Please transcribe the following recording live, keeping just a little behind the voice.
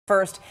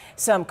First,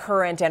 some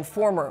current and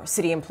former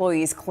city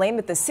employees claim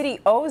that the city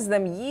owes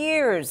them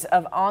years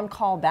of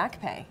on-call back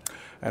pay.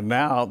 And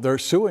now they're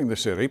suing the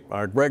city.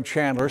 Our Greg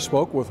Chandler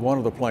spoke with one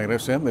of the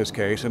plaintiffs in this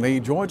case, and he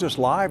joins us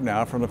live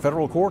now from the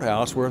federal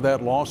courthouse where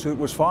that lawsuit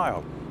was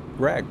filed.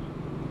 Greg.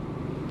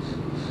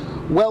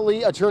 Well,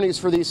 Lee, attorneys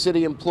for these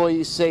city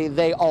employees say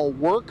they all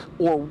work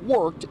or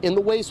worked in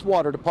the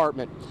Wastewater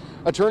Department.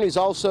 Attorneys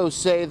also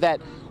say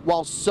that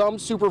while some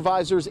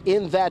supervisors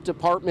in that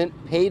department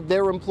paid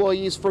their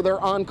employees for their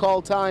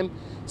on-call time,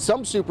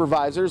 some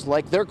supervisors,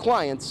 like their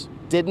clients,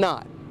 did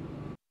not.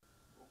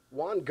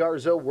 Juan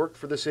Garza worked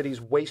for the city's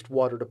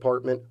Wastewater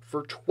Department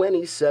for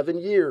 27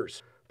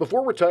 years.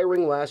 Before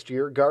retiring last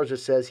year, Garza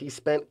says he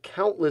spent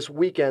countless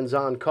weekends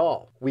on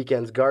call.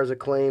 Weekends Garza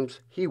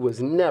claims he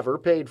was never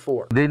paid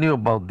for. They knew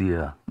about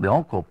the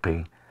on-call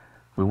pay.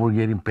 We were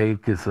getting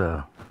paid because,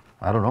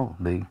 I don't know,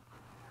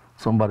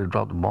 somebody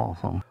dropped the ball.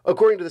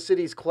 According to the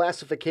city's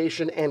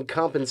classification and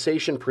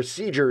compensation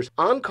procedures,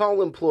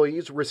 on-call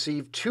employees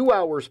receive 2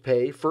 hours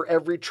pay for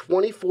every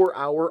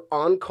 24-hour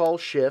on-call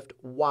shift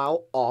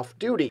while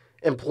off-duty.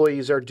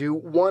 Employees are due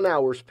 1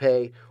 hour's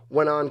pay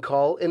when on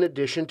call in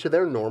addition to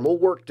their normal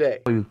workday.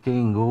 You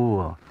can't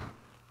go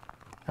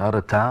out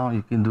of town,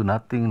 you can do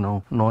nothing,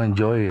 no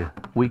enjoy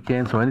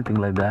weekends or anything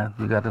like that.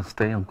 You got to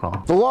stay on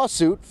call. The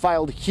lawsuit,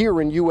 filed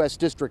here in U.S.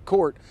 District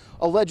Court,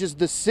 alleges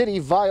the city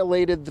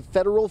violated the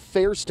Federal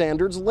Fair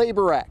Standards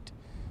Labor Act.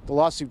 The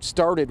lawsuit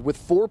started with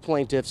 4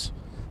 plaintiffs.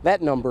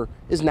 That number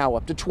is now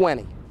up to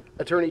 20.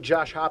 Attorney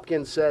Josh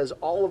Hopkins says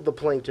all of the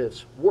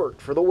plaintiffs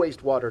worked for the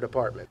Wastewater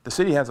Department. The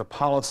city has a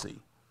policy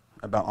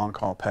about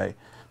on-call pay,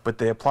 but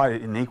they applied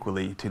it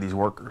unequally to these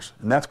workers,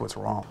 and that's what's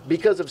wrong.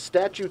 Because of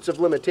statutes of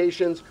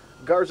limitations,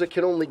 Garza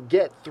can only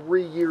get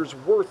 3 years'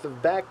 worth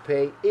of back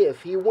pay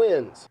if he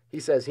wins. He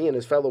says he and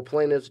his fellow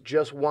plaintiffs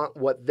just want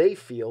what they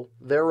feel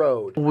they're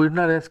owed. We're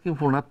not asking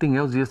for nothing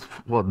else, just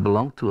what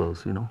belongs to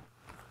us,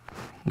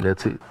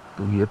 That's it.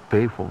 We get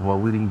paid for what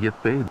we didn't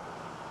get paid.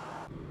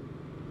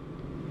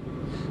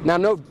 Now,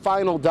 no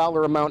final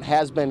dollar amount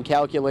has been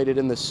calculated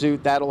in the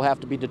suit. That'll have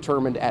to be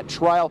determined at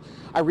trial.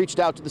 I reached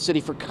out to the city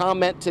for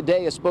comment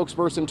today. A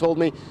spokesperson told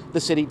me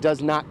the city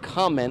does not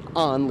comment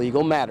on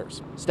legal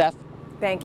matters. Steph?